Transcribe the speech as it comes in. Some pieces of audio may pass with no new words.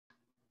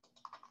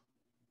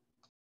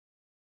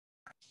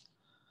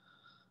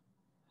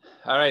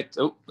All right.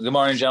 Oh, good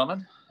morning,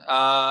 gentlemen.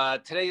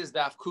 Today is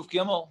Daf Kuf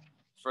Gimel.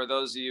 For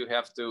those of you who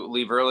have to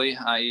leave early,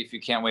 if you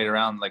can't wait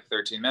around like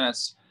 13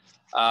 minutes,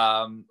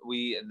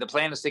 the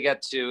plan is to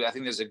get to. I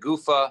think there's a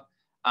Gufa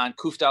on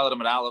Kuf Dalet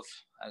Amud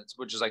Aleph,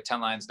 which is like 10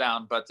 lines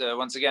down. But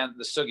once again,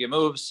 the sugya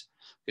moves.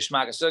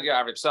 Geshmak sugya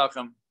Arvib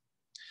Psachim.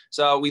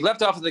 So we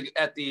left off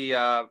at the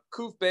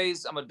Kuf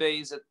Beis Amud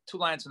Beis, at 2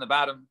 lines from the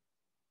bottom,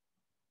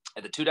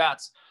 at the 2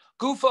 dots.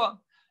 Gufa.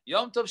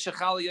 Yom Tov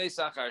Shechal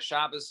Yisach Ar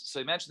Shabbos. So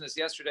we mentioned this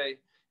yesterday.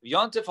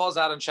 Yom Tov falls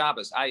out on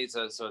Shabbos. I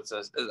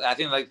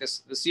think like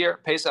this year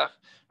Pesach,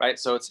 right?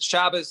 So it's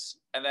Shabbos,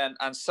 and then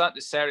on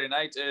Saturday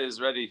night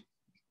is ready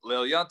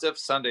Lil Yom Tov.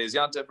 Sunday is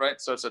Yom Tov, right?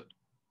 So it's a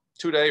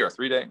 2-day or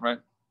 3-day, right?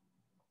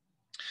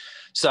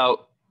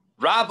 So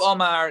Rav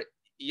Omar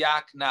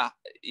Yakna,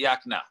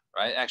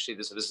 right? Actually,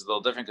 this is a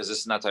little different because this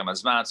is not talking about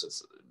Zman, so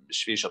it's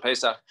Shvi Shel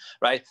Pesach,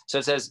 right? So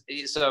it says,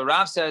 so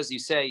Rav says, you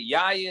say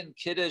Yayin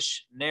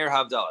Kiddush Ner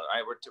Havdalah,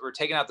 right? We're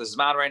taking out the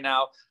Zman right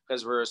now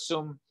because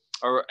so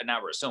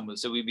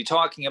we'd be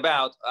talking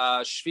about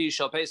Shvi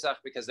Shel Pesach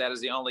because that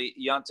is the only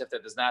Yontif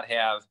that does not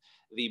have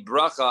the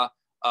bracha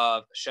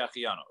of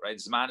Shechianu, right?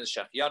 Zman is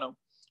Shechianu.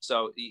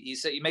 So you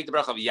make the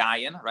bracha of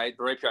Yayin, right?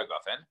 Berei Piyah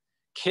Gofen.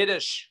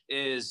 Kiddush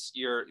is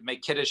you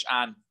make Kiddush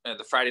on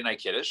the Friday night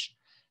Kiddush.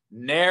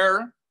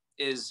 Ner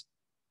is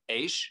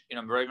Eish,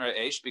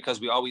 Eish, because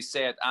we always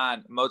say it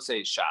on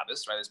Motzei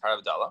Shabbos, right? It's part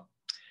of Havdalah.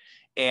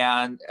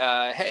 And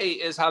Hey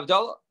is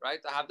Havdalah,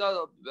 right? The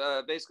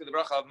Havdalah, basically the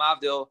bracha of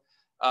Mavdil,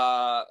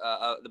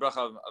 the bracha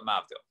of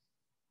Mavdil.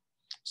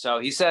 So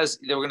he says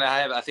that we're going to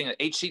have, I think,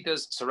 8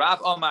 shitas. So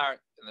Rav Omar,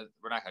 and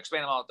we're not going to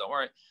explain them all, don't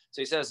worry.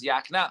 So he says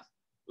Yakna,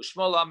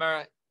 Ushmol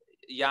Amar,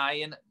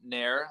 Yayin,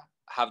 Ner,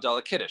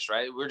 Havdalah Kiddush,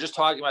 right? We're just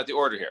talking about the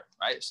order here,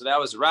 right? So that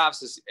was Rav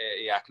says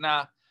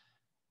Yakna,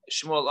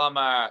 Shmuel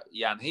Amar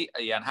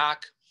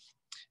Yanhak.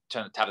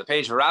 Turn the top of the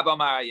page. Rab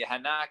Amar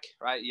Yahanak,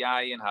 right?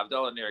 Yayin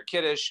Havdalah Ner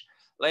Kiddush.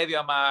 Levi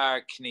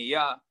Amar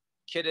Kniya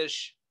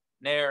Kiddush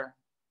Ner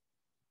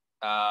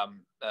Yayin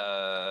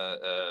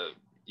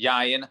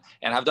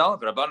and Havdalah.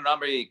 Rabban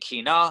Amar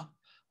Kina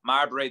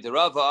Mar Brei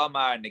Derava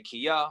Amar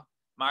Nikiya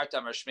Marta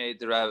Amar Shmei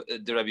Derav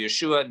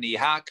Yeshua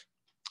Nihak.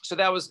 So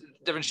that was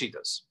different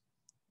shitas.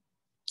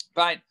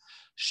 Fine.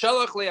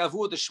 Shalach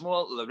le'avud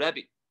Shmuel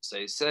leRebbi. So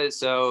he says,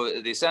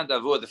 so they sent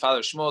Avud, the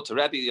father of Shmuel, to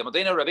Rebbe.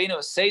 Yamadena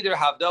Rabbeinu Seder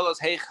Havdalah's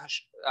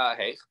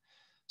Heich.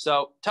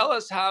 So tell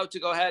us how to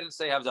go ahead and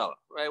say Havdalah,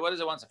 right? What is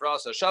it once and for all?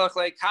 So Shalach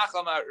le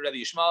Kachama Rebbe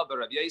Yishmael, but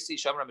Rebbe Yasi,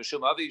 Shamra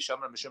Mishum Avi,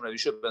 Shamra Mishum Rebbe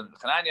Yishub ben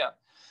Chananya.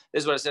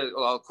 This is what I said.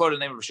 I'll quote the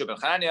name of Yishub ben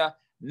Chananya.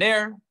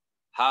 Ner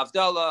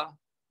Havdalah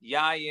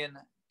Yayin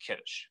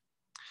Kiddush.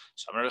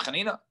 Shamra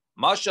Chanina.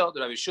 Mashal,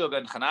 Rebbe Yishub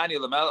ben Chananya.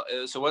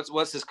 So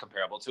what's this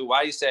comparable to?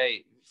 Why you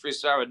say? First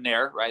start with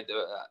Ner, right?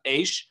 The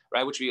Eish,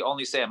 right? Which we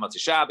only say on Motzei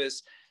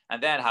Shabbos,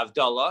 and then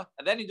Havdalah,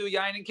 and then you do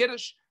Yayin and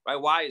Kiddush, right?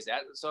 Why is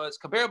that? So it's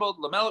comparable.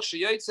 Lamelech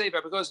sheyotzei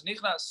v'apakos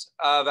nichnas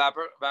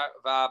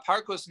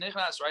v'parkos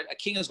nichnas, right? A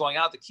king is going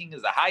out. The king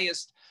is the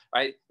highest,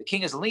 right? The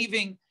king is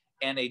leaving,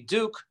 and a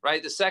duke,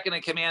 right? The second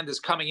in command is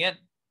coming in.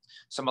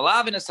 So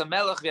malavin is a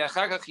melech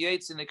v'acharkach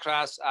yotzei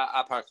nikras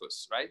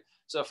aparkos, right?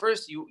 So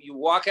first you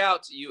walk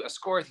out, you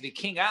escort the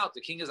king out.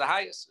 The king is the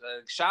highest.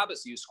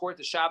 Shabbos, you escort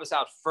the Shabbos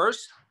out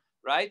first.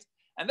 Right,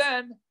 and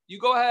then you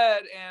go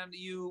ahead and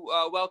you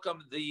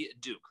welcome the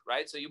duke,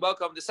 right? So you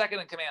welcome the second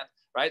in command,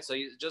 right? So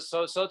you just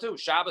so too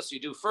Shabbos you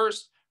do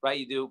first, right?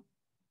 You do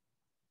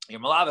your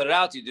malav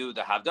out, you do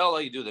the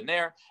Havdalah, you do the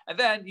Ner, and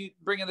then you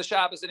bring in the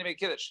Shabbos and you make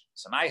Kiddush.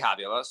 So my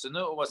Havdalah, so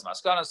no, what's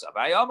maskanas?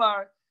 Abai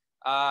Omar,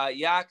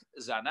 Yak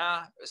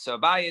Zana. So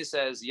Abai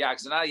says Yak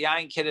Zana,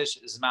 Yain Kiddush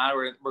Zman.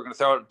 We're going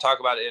to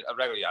talk about it a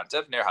regular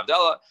Yantiv Ner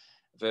Havdalah.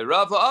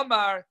 Ve'Rava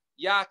Omar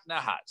Yak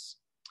Nahaz.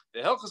 The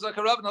hilchos like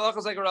a Rava, and the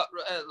halachos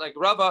like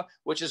Rava,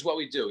 which is what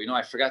we do.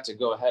 I forgot to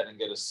go ahead and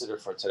get a siddur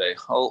for today.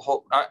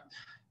 All right.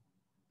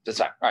 That's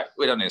fine. All right,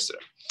 we don't need a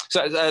siddur.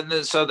 So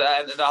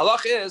the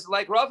halach is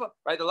like Rava,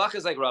 right? The halach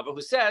is like Rava,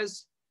 who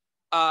says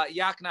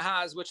Yak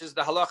Nahaz, which is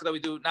the halach that we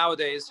do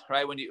nowadays,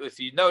 right? If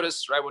you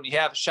notice, right, when you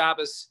have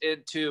Shabbos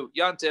into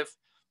Yontif,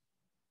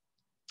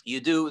 you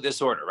do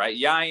this order, right?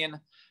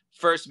 Yayin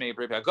first, you make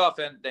Brei Piyah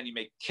Gofen, then you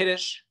make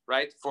Kiddush,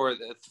 right?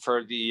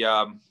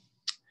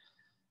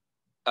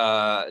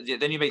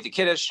 Then you make the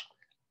Kiddush,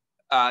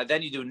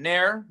 then you do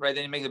Ner, right?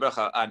 Then you make the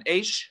bracha on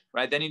Eish,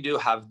 right? Then you do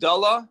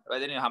Havdalah, right?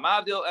 Then you do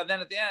Hamavdil, and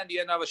then at the end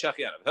you end up with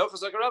Shechianu.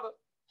 Hilchos like a Rava.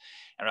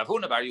 And Rav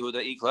Huna Bar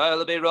Yehuda Ikla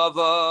Lebe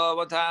Rava.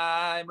 One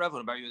time, Rav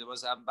Huna Bar Yehuda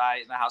was in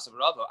the house of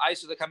Rava. I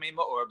saw the coming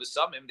Ma'or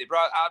B'Samim. They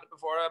brought out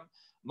before him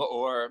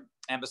Ma'or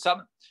and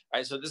B'Samim.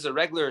 Right, so this is a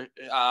regular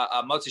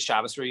Motzei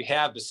Shabbos where you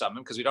have B'Samim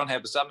because we don't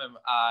have B'Samim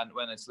on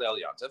when it's Leil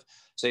Yontiv.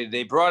 So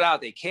they brought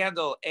out a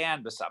candle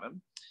and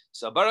B'Samim.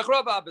 So Baruch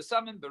Rabba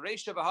B'Samim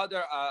Bereisha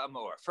V'Hadar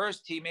Amor.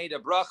 First, he made a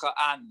bracha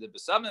on the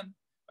B'Samim,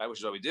 right, which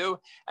is what we do,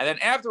 and then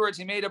afterwards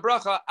he made a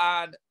bracha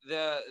on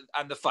the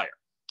fire.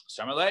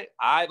 Samalei,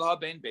 I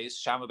ben base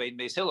Shama ben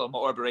base Hillel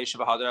Ma'or Bereisha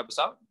V'Hadar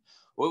B'Samim.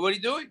 What are you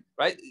doing,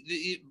 right?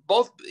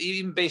 Both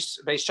even base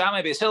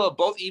Shammai, base Hillel,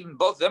 both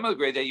of them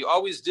agree that you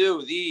always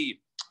do the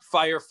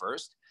fire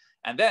first,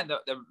 and then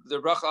the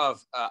bracha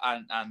of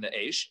on the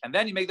eish, and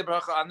then you make the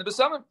bracha on the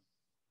besamim.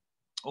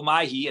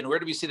 Umayhi, and where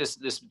do we see this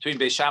between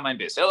Beis Shammai and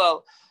Beis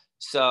Hillel?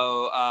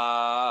 So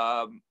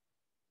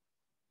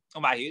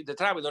Umayhi, the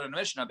time we learned in the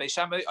Mishnah, Beis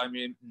Shammai, I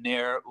mean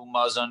ner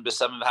umazon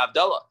besamim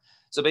havdalah.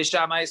 So Beis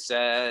Shammai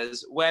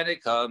says when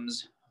it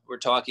comes, we're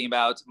talking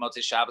about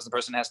Motzei Shabbos, the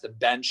person has to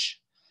bench.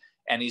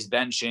 And he's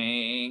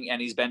benching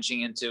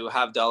into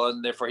Havdalah,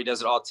 and therefore he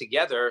does it all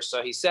together.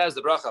 So he says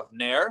the bracha of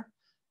Ner,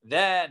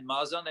 then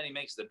Mazon, then he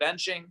makes the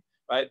benching,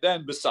 right?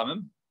 Then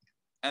Besamim,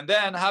 and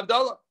then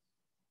Havdalah.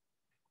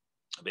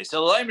 Beis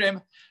Hillel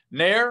Imrim,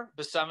 Ner,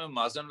 Besamim,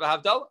 Mazon,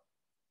 Havdalah.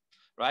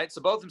 Right? So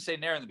both of them say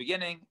Ner in the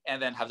beginning,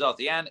 and then Havdalah at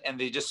the end. And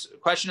they just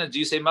question is, do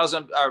you say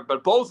Mazon?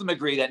 But both of them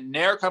agree that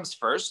Ner comes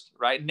first,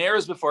 right? Ner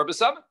is before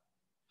Besamim.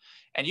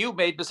 And you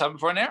made Besamim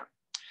before Ner.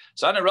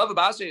 So on Rav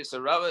Basri,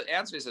 so Rav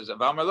answers, he says,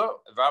 Vamar,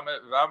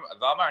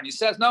 and he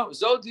says, no,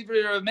 Zod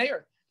Divrei Rav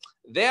Meir.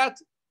 That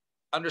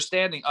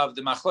understanding of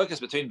the machlokes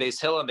between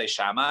Beis Hillel and Beis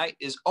Shammai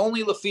is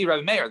only Lefi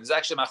Rav Meir. There's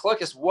actually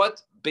machlokes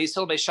what Beis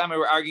Hillel and Beis Shammai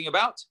were arguing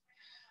about.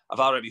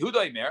 Aval Rabbi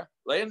Yehuda Omer,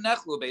 Leim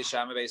Nechlu Beis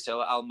Shammai Beis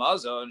Hillel Al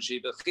Mazon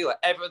Shi Bechila.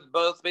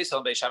 Both Beis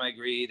Hillel and Beis Shammai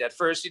agree that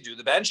first you do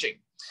the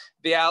benching.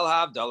 Ve'al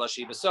Havdalah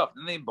Shi B'sof.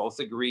 And they both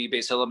agree,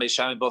 Beis Hillel and Beis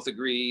Shammai both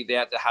agree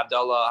that the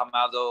Havdalah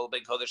Hamadol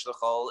Ben Kodesh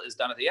L'Chol is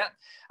done at the end.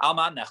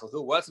 Alman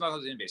Nechlu. What's the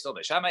machlokes in Beis Hillel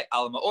Beis Shammai?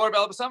 Al Ma'or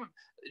B'al B'samim.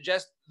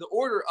 Just the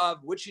order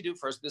of which you do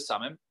first,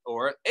 B'samim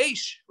or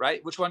Eish,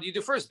 right? Which one do you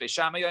do first? Beis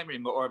Shammai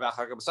Yomrim Ma'or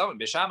B'achar B'samim.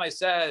 Beis Shammai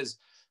says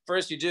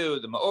first you do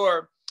the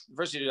Ma'or.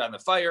 First you do it on the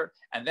fire,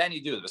 and then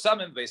you do the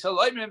besamim. Beis Hillel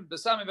Oimrim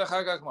besamim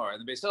v'chagak mor. And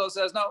the Beis Hillel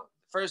says no.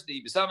 First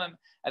the besamim,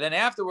 and then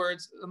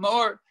afterwards the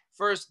mor.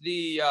 First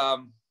the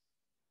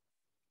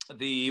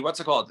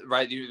what's it called?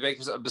 Right, you make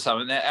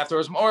besamim, and then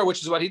afterwards mor,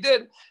 which is what he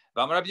did.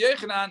 And Rabbi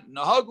Yochanan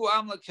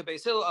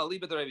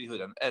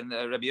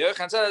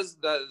says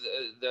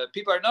the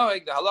people are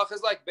knowing the halach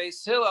is like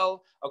Beis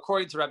Hillel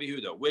according to Rabbi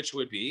Yehuda, which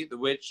would be the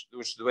way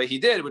he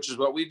did, which is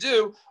what we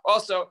do.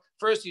 Also,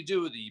 first you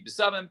do the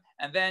besamim,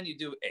 and then you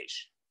do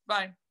eish.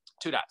 Fine,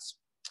 2 dots.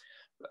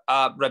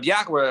 Rabbi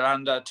Yaakov, we're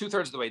around 2/3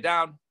 of the way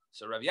down.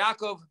 So Rabbi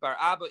Yaakov bar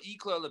Abba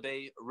Ikla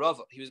Lebei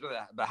Rava. He was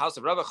by the house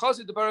of Rava.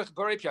 Chosed the Baruch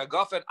Borei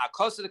Piagafen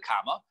Akosed the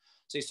Kama.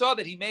 So he saw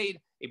that he made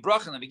a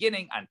bracha in the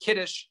beginning on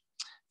Kiddush.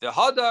 The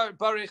Hadar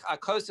Baruch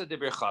Akosed de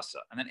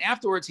Birchasa, and then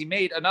afterwards he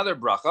made another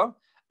bracha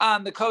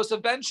on the coast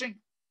of benching.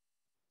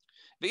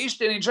 The Ish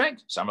didn't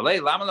drink.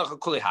 Samalei Lamalach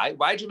Kulihai.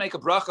 Why did you make a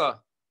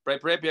bracha? In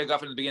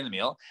the beginning of the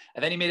meal,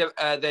 and then he made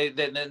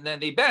then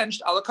they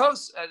benched ala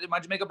kos.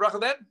 Why'd you make a bracha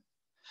then?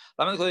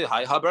 You already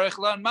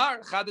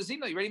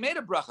made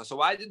a bracha, so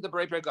why didn't the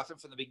Berei Gafen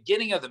from the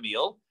beginning of the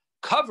meal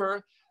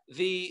cover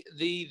the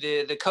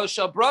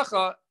kosher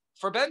bracha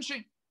for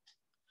benching?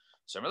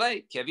 So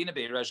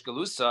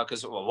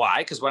because why?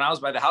 Because when I was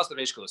by the house of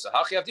Reish Galusa,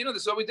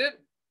 this is what we did.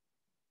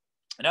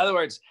 In other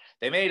words,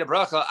 they made a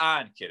bracha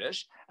on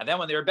Kiddush, and then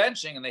when they were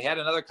benching and they had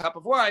another cup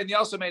of wine, they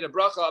also made a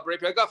bracha of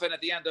Berei Gafen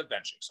at the end of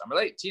benching. So I'm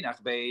relate.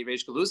 Tinach be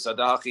Reish Galusa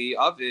dachi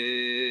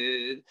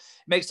avid. It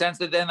makes sense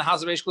that then the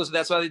house of Reish Galusa,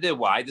 that's why they did.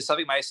 Why? The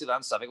Savik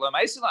Ma'isilan, Savik Lo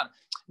Ma'isilan.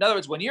 In other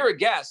words, when you're a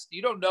guest,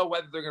 you don't know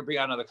whether they're going to bring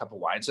out another cup of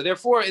wine. So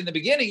therefore, in the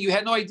beginning, you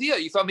had no idea.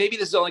 You thought maybe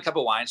this is only a cup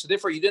of wine. So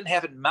therefore, you didn't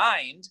have in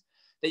mind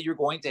that you're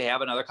going to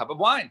have another cup of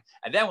wine.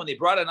 And then when they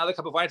brought another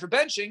cup of wine for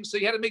benching, so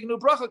you had to make a new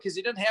bracha because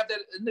you didn't have that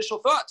initial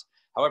thought.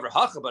 However,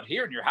 but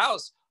here in your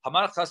house,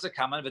 over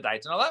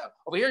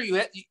here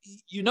you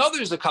know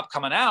there's a cup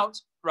coming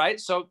out, right?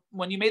 So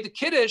when you made the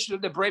kiddush, the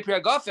Berei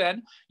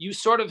Gafen, you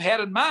sort of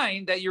had in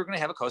mind that you're going to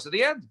have a kos at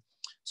the end.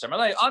 So no,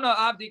 I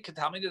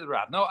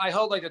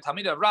hold like the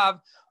Talmid of Rav.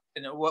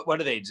 What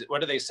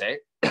do they say?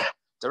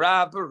 The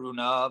Rav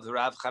Baruna, the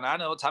Rav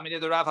Chanana,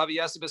 Talmid the Rav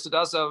Haviyasi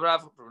Besudasa,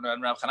 Rav Baruna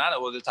and Rav Chanana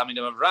were the Talmid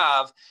of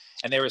Rav,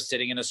 and they were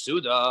sitting in a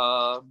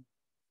Suda.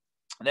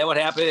 And then what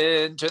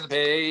happened? Turn the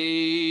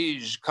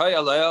page.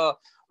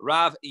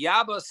 Rav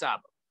Yaba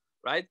Saba,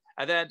 right?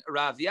 And then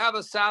Rav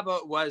Yaba Saba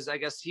was, I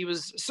guess, he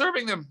was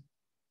serving them.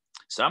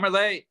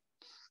 Amarle.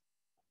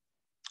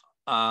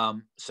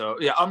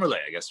 Amarle,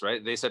 I guess,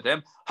 right? They said to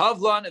him,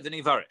 Havlan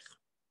v'nivarich.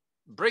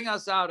 Bring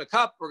us out a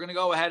cup. We're going to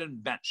go ahead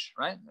and bench,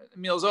 right? The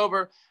meal's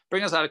over.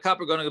 Bring us out a cup.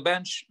 We're going to go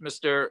bench,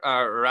 Mr.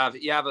 Rav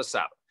Yaba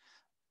Saba.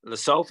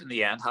 L'sof, in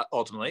the end,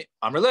 ultimately,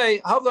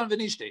 Amarle, Havlan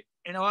v'nishti.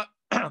 You know what?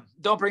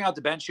 Don't bring out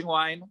the benching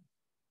wine.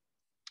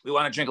 We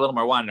want to drink a little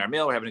more wine in our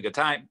meal. We're having a good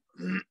time.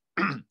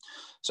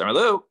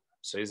 So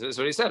this is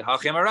what he said.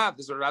 This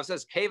is what Rav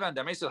says. Kevan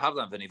damisul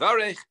havlan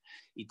v'nivarech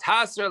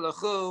itaser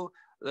lechu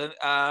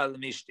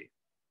lemishti.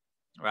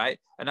 Right?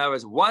 In other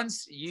words,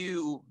 once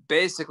you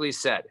basically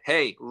said,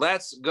 "Hey,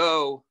 let's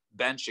go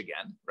bench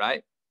again,"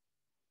 right?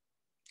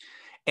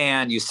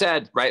 And you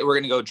said, "Right, we're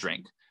going to go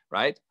drink,"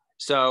 right?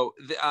 So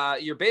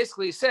you're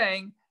basically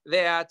saying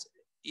that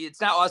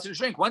it's not us to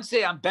drink. Once you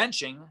say I'm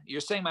benching,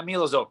 you're saying my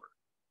meal is over.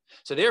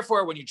 So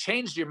therefore, when you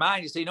changed your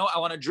mind, you say, "No, I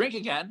want to drink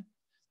again."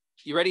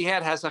 you already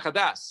had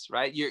hasachadas,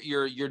 right? You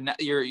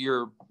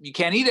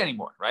can't eat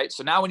anymore, right?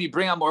 So now when you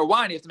bring out more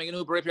wine, you have to make a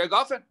new berei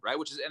piragafen, right?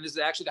 And this is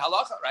actually the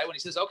halacha, right? When he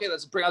says, okay,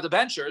 let's bring out the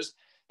benchers,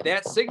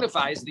 that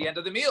signifies the end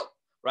of the meal,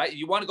 right?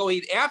 You want to go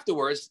eat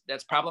afterwards,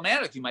 that's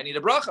problematic. You might need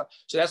a bracha.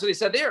 So that's what he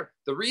said there.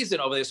 The reason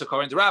over there, so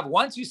according to Rav,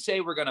 once you say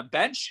we're going to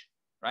bench,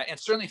 right? And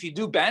certainly if you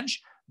do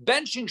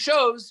benching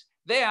shows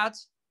that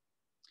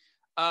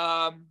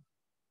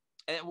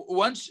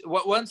once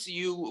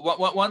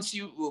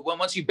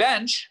you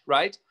bench,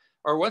 right?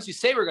 Or once you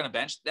say we're going to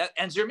bench, that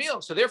ends your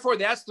meal. So therefore,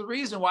 that's the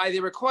reason why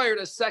they required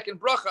a second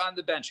bracha on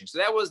the benching. So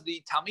that was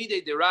the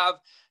Talmidei de Rav.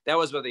 That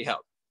was what they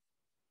held.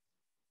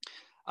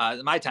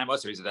 My time,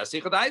 what's the reason? That's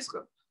Sicha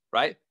Daischa,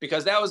 right?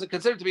 Because that was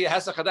considered to be a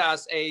Hesach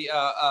Hadas, a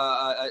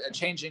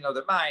changing of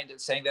the mind, and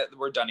saying that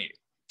we're done eating.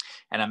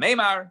 And a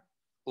Meimar,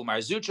 Umar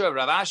Zutra,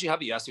 Rav Ashi,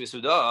 Habi Yasi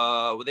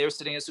V'Suda, they were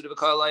sitting in Suda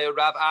V'Kalaya,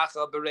 Rav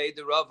Acha, Berei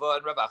de Rava,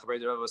 and Rav Acha, Berei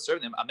de Rava was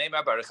serving them. A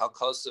Meimar, Baruch Al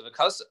Kosa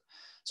V'Kosa.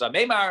 So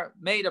Meimar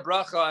made a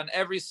bracha on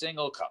every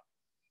single cup.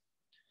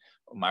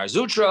 Umar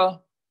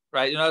Zutra,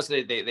 right? You notice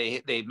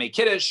they made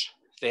kiddush.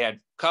 They had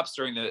cups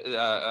during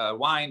the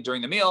wine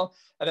during the meal,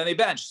 and then they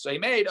benched. So he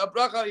made a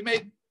bracha. He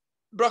made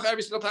bracha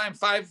every single time.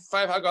 Five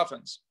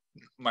hagafens.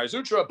 Umar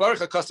Zutra baruch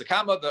hakosa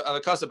kama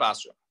the kosa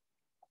basra.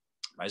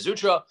 Umar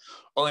Zutra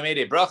only made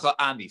a bracha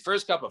on the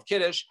first cup of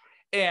kiddush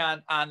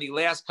and on the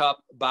last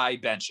cup by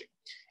benching.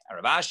 And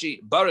Rav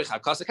Ashi, Baruch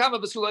HaKasa Kama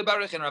B'Sulei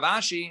Baruch, and Rav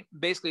Ashi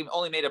basically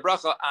only made a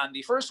bracha on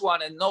the first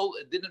one and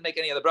didn't make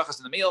any other brachas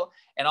in the meal,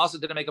 and also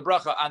didn't make a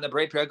bracha on the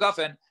Berei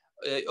Piragafen,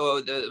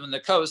 the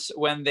kos,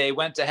 when they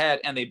went ahead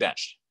and they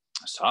benched.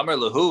 So Amar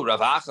Lahu Rav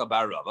Acha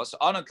Bar Rava. So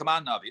Anan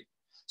Kaman Navi.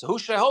 So who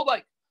should I hold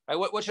like? Right?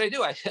 What should I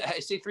do? I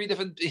see three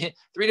different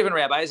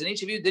rabbis, and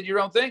each of you did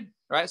your own thing.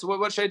 Right? So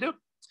what should I do?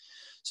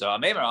 So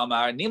Amar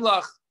Amar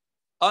Nimlach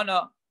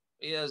Ana.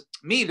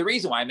 Me, the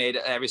reason why I made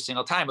it every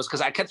single time was because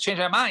I kept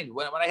changing my mind.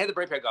 When I had the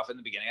Berei Piragafen in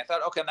the beginning, I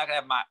thought, okay, I'm not going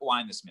to have my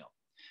wine this meal.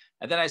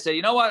 And then I said,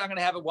 you know what? I'm going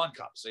to have it one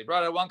cup. So he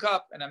brought out one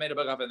cup, and I made a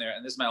Piragafen in there,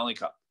 and this is my only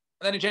cup.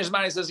 And then he changed his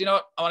mind. He says, you know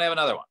what? I want to have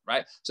another one,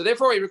 right? So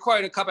therefore, he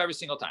required a cup every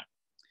single time.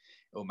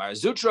 Umar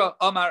Zutra,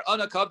 Omar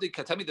Ana Kavdi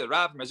Katami the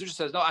Rav. Umar Zutra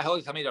says, no, I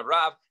hold the Tamid of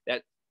Rav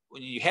that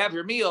when you have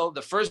your meal,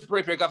 the first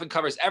Berei Piragafen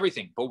covers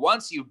everything. But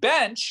once you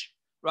bench,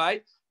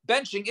 right?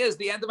 Benching is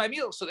the end of my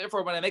meal. So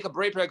therefore, when I make a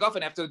Berei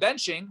Piragafen after the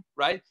benching,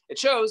 right, it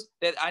shows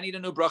that I need a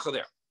new bracha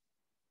there.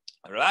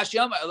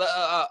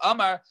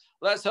 Amar,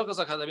 let's focus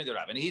on Talmidei de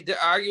Rav. And he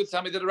argued with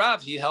Talmidei de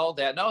Rav. He held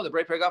that no, the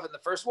Berei Piragafen, the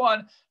first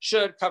one,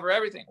 should cover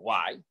everything.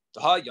 Why?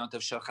 Because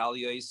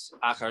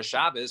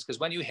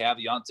when you have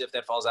Yontif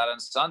that falls out on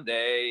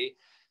Sunday,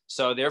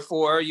 so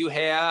therefore you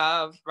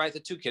have, right,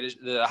 the two kiddush,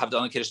 the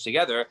Havdalah and kiddush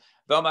together.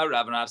 Voma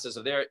Rav and Rav says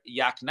over there,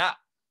 Yakna,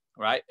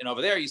 right? And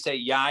over there you say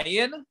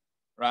Yayin,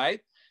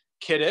 right?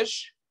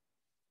 Kiddush,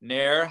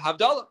 Ner,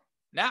 Havdalah.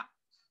 Now,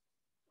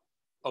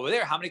 over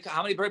there, how many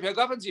Berei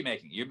Piragafens are you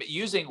making? You're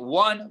using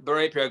one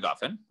Berei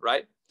Piragafen,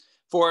 right,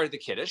 for the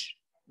Kiddush,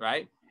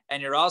 right?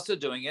 And you're also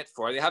doing it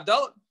for the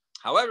Havdalah.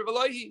 However,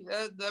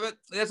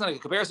 that's not a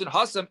good comparison.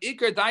 Hasam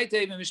Iker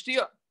Daite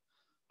Mishtia.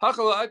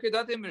 Hakala Iker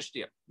Daite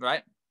Mishtia,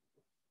 right?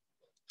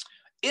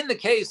 In the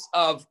case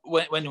of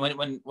when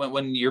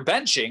you're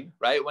benching,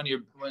 right? When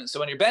you're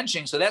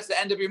benching, so that's the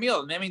end of your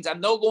meal. And that means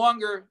I'm no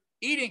longer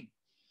eating.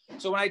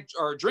 So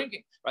or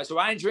drinking, right? So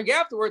when I drink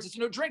afterwards, it's a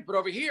new drink. But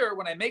over here,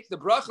 when I make the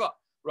bracha,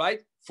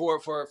 right, for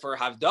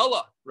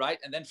Havdalah, right,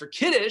 and then for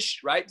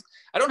Kiddush, right,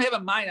 I don't have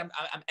in mind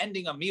I'm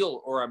ending a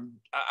meal or I'm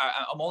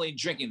only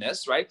drinking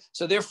this, right?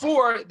 So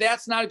therefore,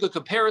 that's not a good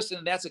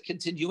comparison. That's a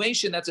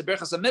continuation. That's a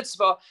berachas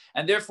mitzvah,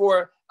 and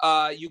therefore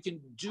you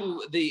can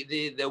do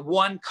the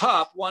one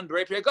cup, one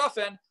Berei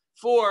Piragafen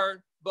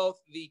for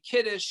both the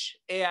Kiddush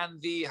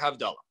and the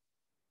Havdalah.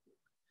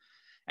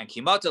 And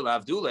Kimata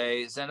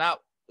Lavdule Zanat.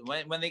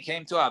 When they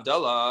came to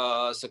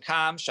Havdalah,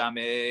 Sakam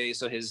Shame,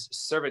 so his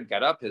servant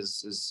got up,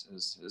 his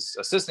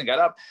assistant got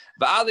up,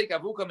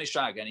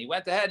 and he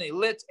went ahead and he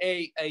lit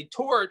a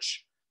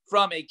torch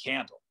from a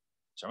candle.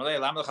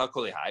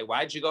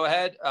 Why'd you go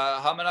ahead?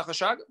 I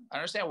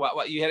understand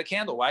what you had a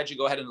candle. Why'd you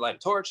go ahead and light a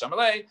torch? So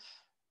he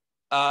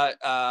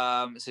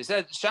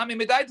said, Shami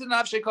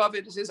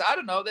He says, I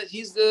don't know that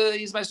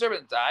he's my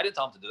servant. I didn't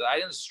tell him to do that. I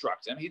didn't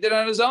instruct him. He did it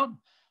on his own.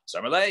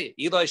 That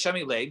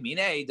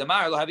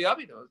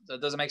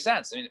doesn't make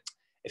sense. I mean,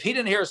 if he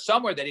didn't hear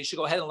somewhere that he should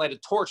go ahead and light a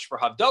torch for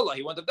Havdalah,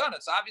 he wouldn't have done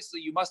it. So obviously,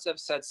 you must have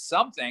said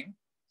something.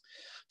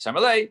 You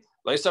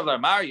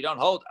don't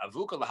hold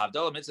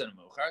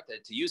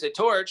that to use a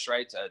torch,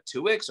 right?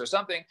 2 wicks or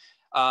something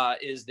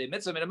is the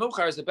mitzvah min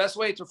muchar is the best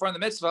way to perform the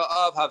mitzvah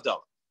of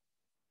Havdalah.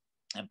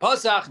 And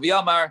Pasach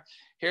v'yamar.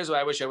 Here's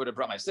why I wish I would have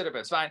brought my sitter, but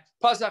it's fine.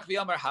 Pasach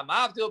v'yamar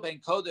hamavdil ben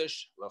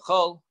kodesh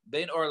l'chol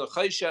ben or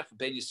l'choshech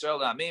ben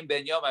Yisrael la'amim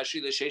ben yom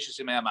hashri l'sheshes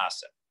yemei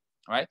hamasa.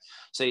 All right.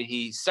 So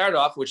he started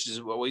off, which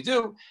is what we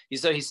do. He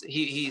started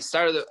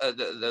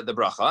the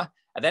bracha,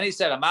 and then he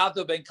said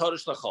hamavdil ben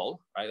kodesh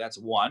l'chol. Right. That's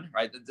one.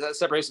 Right. That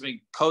separates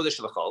between kodesh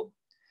l'chol.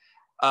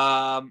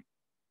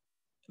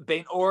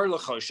 Ben or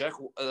l'choshech,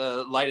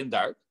 light and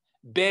dark.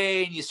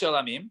 Bein Yisrael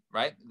Amim,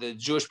 right? The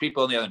Jewish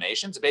people and the other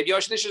nations. Bein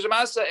Yosh Lish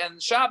Masa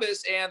and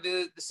Shabbos and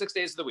the 6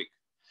 days of the week.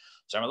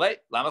 Why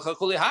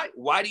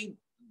do you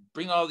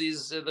bring all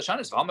these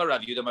lashonos? Rav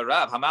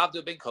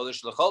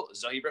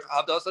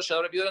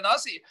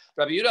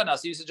Yehuda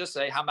Nasi used to just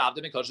say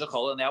Hamavdu ben Kodesh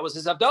L'chol, and that was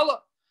his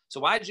Havdalah. So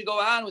why did you go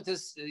on with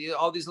this?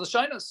 All these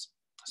lashonos?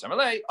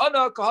 Like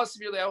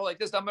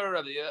this. Damar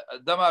Rabbi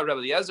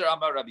Yezer,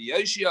 Amar Rabbi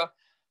Yoshia,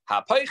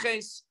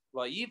 Hapayches.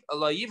 Right,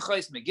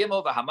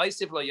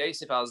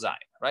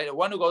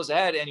 one who goes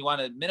ahead and you want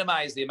to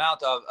minimize the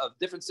amount of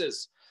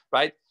differences,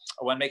 right?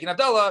 When making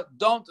Havdalah,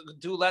 don't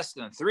do less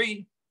than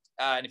 3,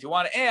 and if you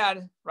want to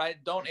add,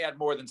 right, don't add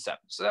more than 7.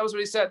 So that was what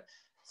he said,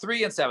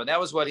 3 and 7. That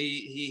was what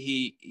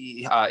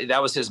that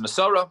was his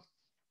Masorah.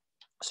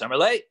 So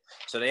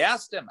they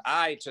asked him.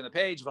 I turn the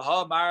page.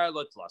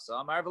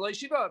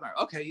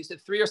 Okay, you said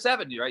 3 or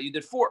 7, right? You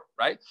did 4,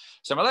 right?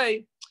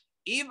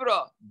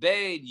 Ibra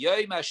bein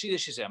yoyim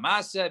hashidish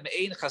masa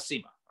me'ein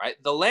chasima.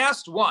 Right, the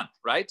last one.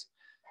 Right,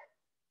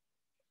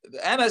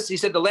 Amos. He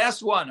said the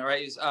last one.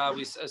 Right.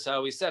 We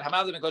said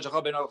Hamad ben Kodesh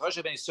ben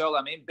Olchoshe ben Yisrael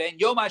Amin ben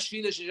yom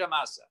hashidish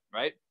masa.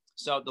 Right.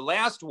 So the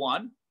last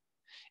one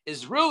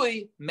is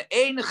really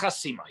me'ein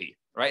chasima.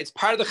 Right, it's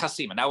part of the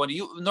chasima. Now, when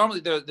you normally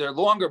they're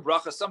longer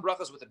brachas, some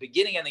brachas with the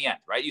beginning and the end.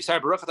 Right, you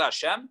start Baruch Atah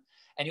Hashem.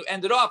 And you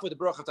end it off with the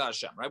Baruch Atah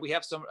Hashem, right? We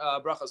have some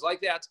brachas like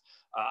that.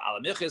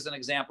 Alamich is an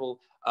example.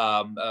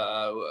 And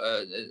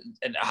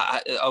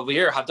over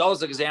here, Havdalah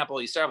is an example.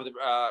 You start with the,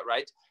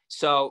 right?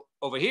 So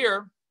over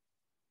here,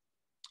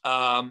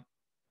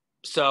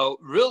 so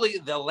really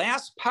the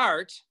last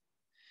part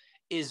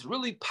is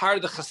really part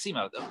of the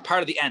chasima, part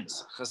of the end.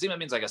 Chasima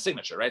means like a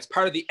signature, right? It's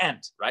part of the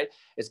end, right?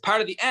 It's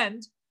part of the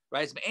end,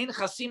 right? It's me'ein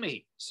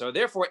chasimahi. So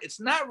therefore, it's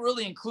not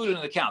really included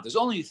in the count. There's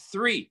only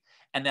 3.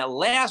 And that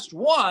last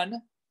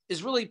one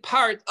is really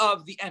part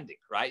of the ending,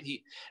 right?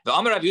 Right?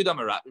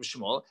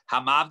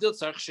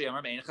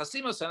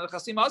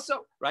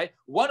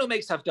 One who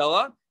makes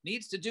Havdalah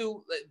needs to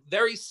do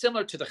very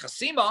similar to the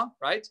chasima,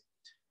 right?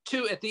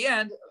 To at the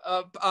end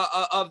of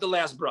the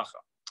last bracha.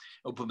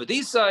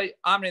 They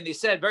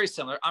said very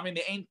similar. Right?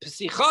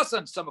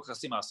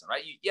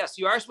 Yes,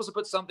 you are supposed to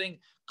put something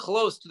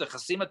close to the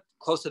chasima,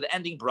 close to the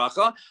ending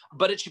bracha,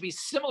 but it should be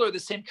similar, the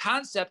same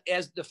concept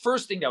as the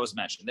first thing that was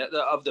mentioned,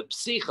 of the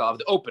psicha, of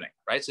the opening,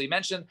 right? So you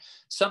mentioned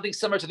something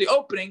similar to the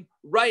opening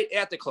right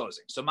at the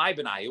closing. So my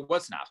benayu,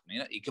 what's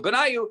nafkamina? Ika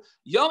benayu,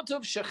 Yom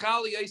Tov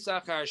shechal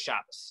yisachar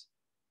Shabbos.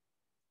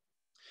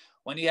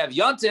 When you have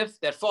Yontif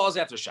that falls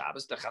after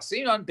Shabbos, the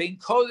chasinon bein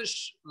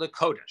kodesh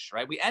lekodesh,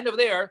 right? We end over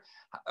there,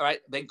 all right?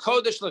 Bein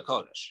kodesh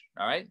lekodesh,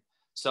 all right?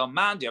 So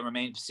mandia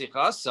remain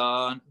psichas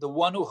on the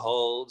one who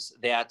holds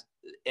that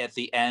at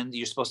the end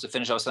you're supposed to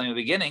finish off something at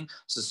the beginning.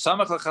 So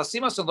samach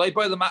lechasimas and loy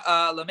boy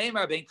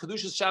lemeimar bein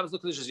kedushas Shabbos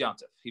lekedushas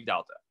Yontif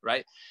hivdalta,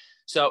 right?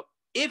 So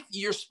if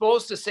you're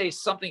supposed to say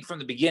something from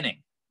the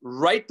beginning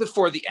right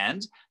before the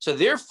end, so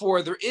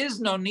therefore there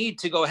is no need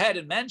to go ahead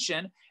and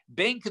mention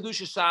bein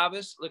kedusha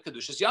Shabbos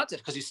lekedushas Yontif,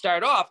 because you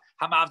start off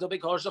hamavdo bein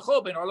kodesh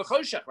lechol bein or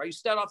lechoshech, right? You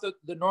start off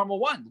the normal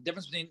one, the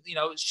difference between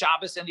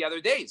Shabbos and the other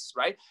days,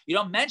 right? You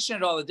don't mention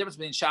at all the difference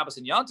between Shabbos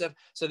and Yontif,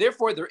 so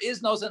therefore there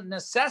is no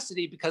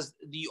necessity because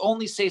you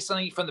only say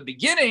something from the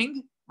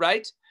beginning,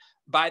 right?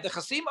 By the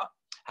chasima.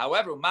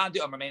 However, but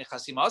like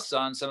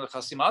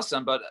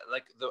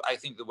I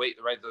think the way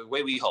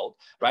we hold,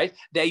 right,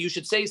 that you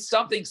should say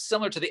something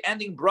similar to the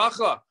ending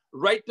bracha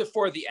right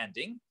before the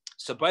ending.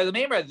 So by the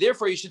Meimer,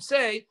 therefore you should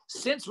say,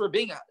 since we're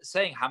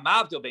saying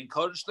Hamavdo ben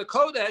Kodesh the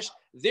Kodesh,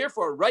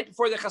 therefore right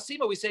before the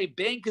Chasima we say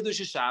ben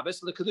Kedusha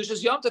Shabbos the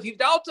Kedushas Yom Tov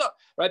Hivdalta,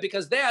 right?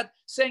 Because that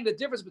saying the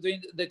difference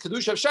between the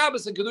Kedusha of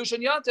Shabbos and Kedusha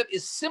and Yom Tov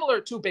is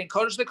similar to ben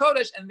Kodesh the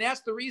Kodesh, and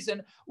that's the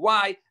reason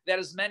why that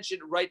is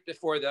mentioned right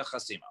before the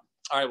Chasima.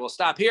 All right, we'll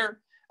stop here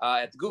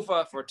at the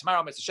Gufa for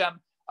tomorrow, Mr.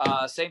 Shem.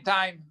 Same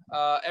time.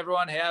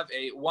 Everyone have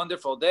a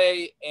wonderful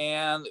day,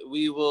 and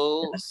we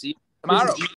will see you tomorrow.